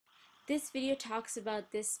This video talks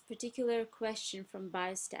about this particular question from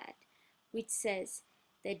Biostat, which says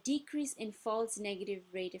that decrease in false negative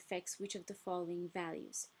rate affects which of the following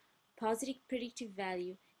values: positive predictive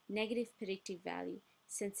value, negative predictive value,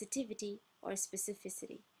 sensitivity, or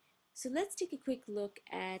specificity. So let's take a quick look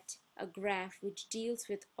at a graph which deals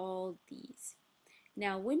with all these.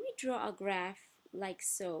 Now, when we draw a graph like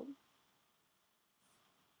so,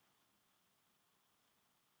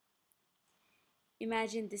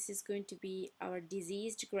 imagine this is going to be our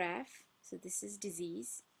diseased graph. So this is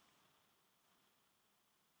disease.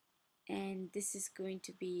 And this is going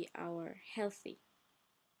to be our healthy.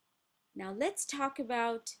 Now let's talk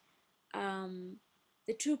about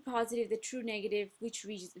the true positive, the true negative, which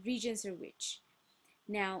regions are which.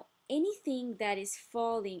 Now anything that is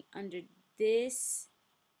falling under this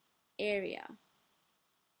area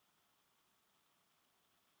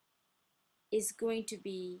is going to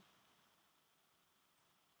be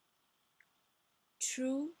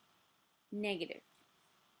true negative.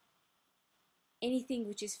 Anything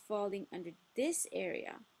which is falling under this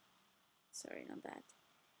area, sorry, not that,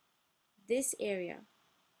 this area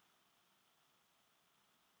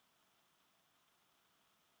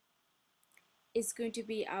is going to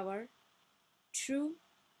be our true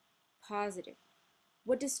positive.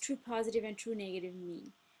 What does true positive and true negative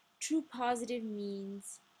mean? True positive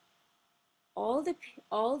means all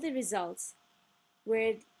the results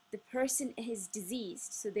where the person is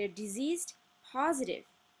diseased, so they're diseased positive,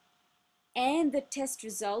 and the test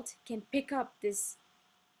result can pick up this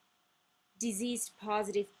diseased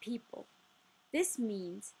positive people. This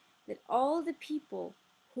means that all the people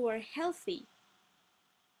who are healthy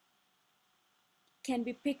can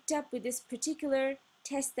be picked up with this particular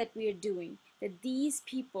test that we are doing, that these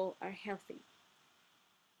people are healthy.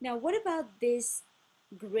 Now what about this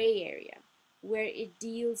gray area where it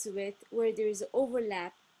deals with where there is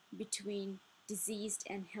overlap between diseased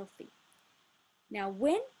and healthy? Now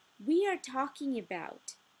when we are talking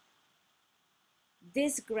about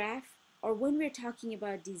this graph, or when we're talking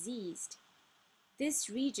about diseased, this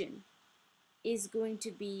region is going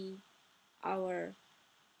to be our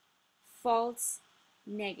false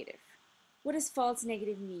negative. What does false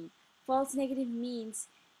negative mean? False negative means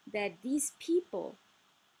that these people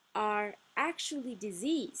are actually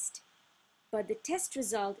diseased, but the test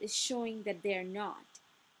result is showing that they're not.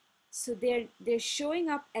 So they're showing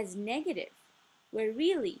up as negative, where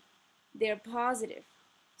really they're positive.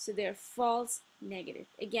 So they're false negative.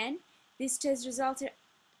 Again, these test results are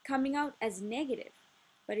coming out as negative,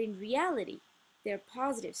 but in reality they're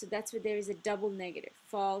positive. So that's where there is a double negative,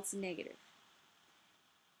 false negative.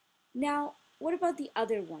 Now what about the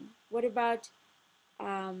other one? What about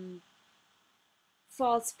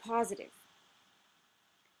false positive?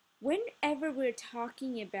 Whenever we're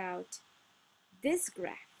talking about this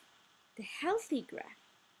graph, the healthy graph,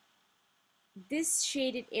 this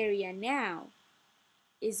shaded area now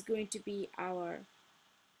is going to be our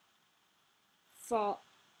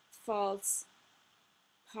false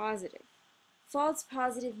positive. False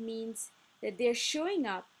positive means that they're showing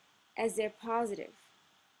up as they're positive.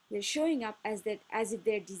 They're showing up as if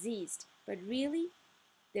they're diseased, but really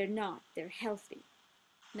they're not. They're healthy.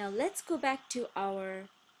 Now let's go back to our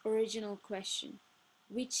original question,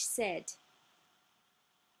 which said,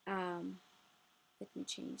 let me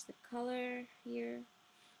change the color here,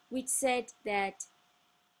 which said that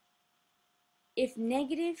if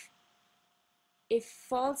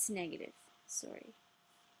false negative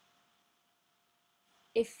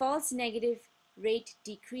rate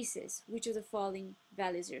decreases, which of the following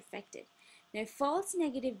values are affected? Now if false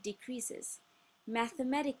negative decreases,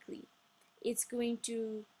 mathematically it's going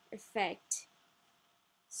to affect,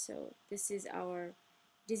 so this is our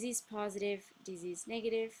disease positive, disease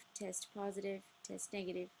negative, test positive, test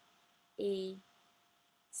negative, A,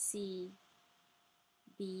 C,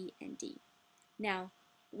 B, and D. Now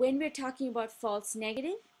when we're talking about false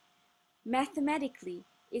negative, mathematically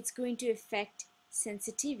it's going to affect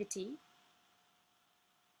sensitivity,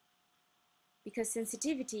 because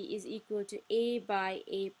sensitivity is equal to A by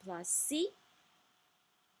A plus C,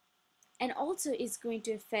 and also it's going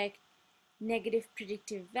to affect negative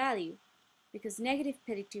predictive value, because negative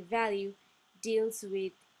predictive value deals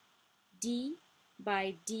with D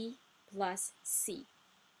by D plus C.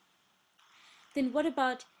 Then what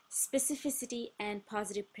about specificity and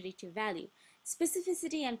positive predictive value?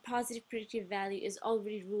 Specificity and positive predictive value is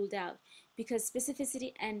already ruled out, because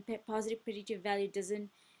specificity and positive predictive value doesn't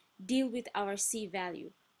deal with our C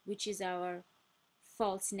value, which is our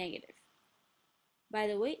false negative. By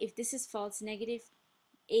the way, if this is false negative,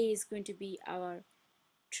 A is going to be our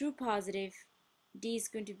true positive, D is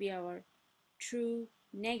going to be our true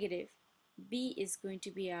negative, B is going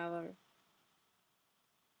to be our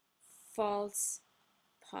false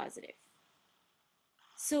positive.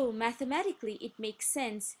 So mathematically, it makes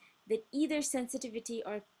sense that either sensitivity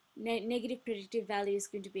or negative predictive value is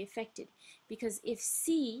going to be affected, because if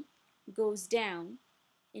C goes down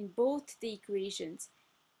in both the equations,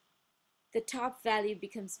 the top value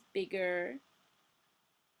becomes bigger.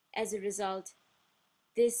 As a result,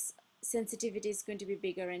 this sensitivity is going to be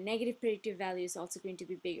bigger and negative predictive value is also going to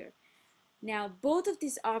be bigger. Now, both of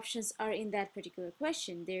these options are in that particular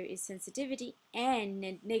question. There is sensitivity and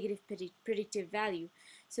negative predictive value.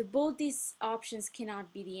 So both these options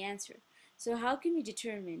cannot be the answer. So how can we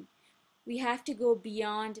determine? We have to go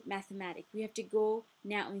beyond mathematics. We have to go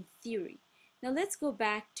now in theory. Now let's go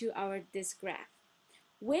back to this graph.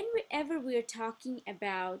 Whenever we are talking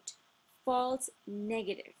about false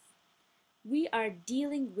negative, we are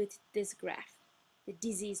dealing with this graph, the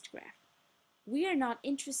diseased graph. We are not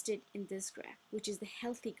interested in this graph, which is the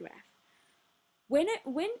healthy graph.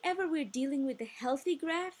 Whenever we're dealing with the healthy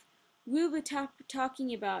graph, we'll be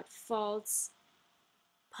talking about false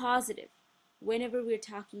positive. Whenever we're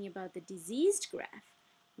talking about the diseased graph,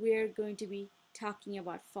 we're going to be talking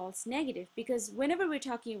about false negative, because whenever we're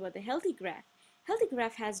talking about the healthy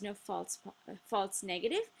graph has no false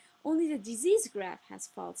negative, only the diseased graph has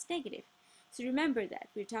false negative. So remember that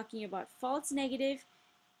we're talking about false negative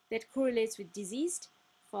that correlates with diseased,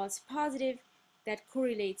 false positive that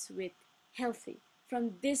correlates with healthy,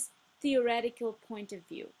 from this theoretical point of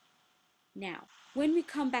view. Now, when we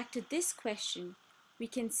come back to this question, we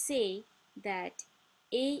can say that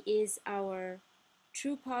A is our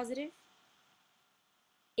true positive,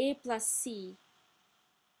 A plus C,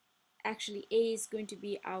 actually A is going to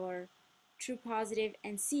be our true positive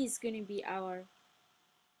and C is going to be our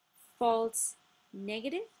false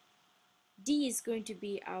negative. D is going to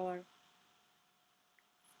be our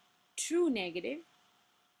true negative.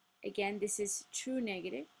 Again, this is true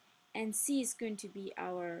negative. And C is going to be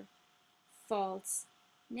our false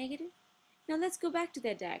negative. Now let's go back to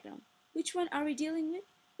that diagram. Which one are we dealing with?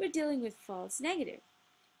 We're dealing with false negative.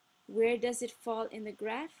 Where does it fall in the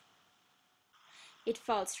graph? It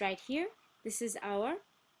falls right here. This is our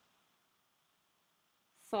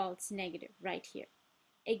false negative right here.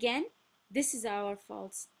 Again, this is our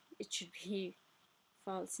false, it should be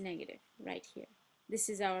false negative right here. This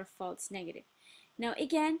is our false negative. Now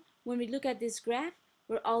again, when we look at this graph,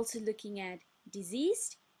 we're also looking at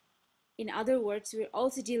diseased. In other words, we're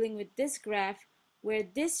also dealing with this graph where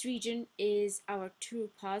this region is our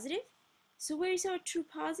true positive. So where is our true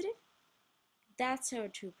positive? That's our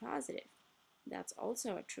true positive. That's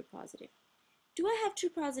also our true positive. Do I have true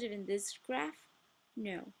positive in this graph?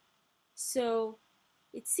 No. So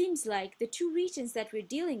it seems like the two regions that we're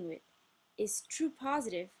dealing with is true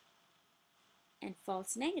positive and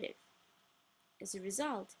false negative. As a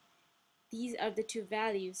result, these are the two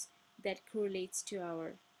values that correlates to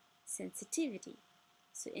our sensitivity.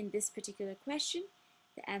 So in this particular question,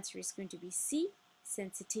 the answer is going to be C,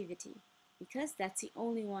 sensitivity, because that's the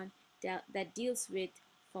only one that deals with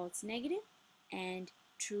false negative and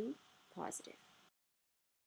true positive.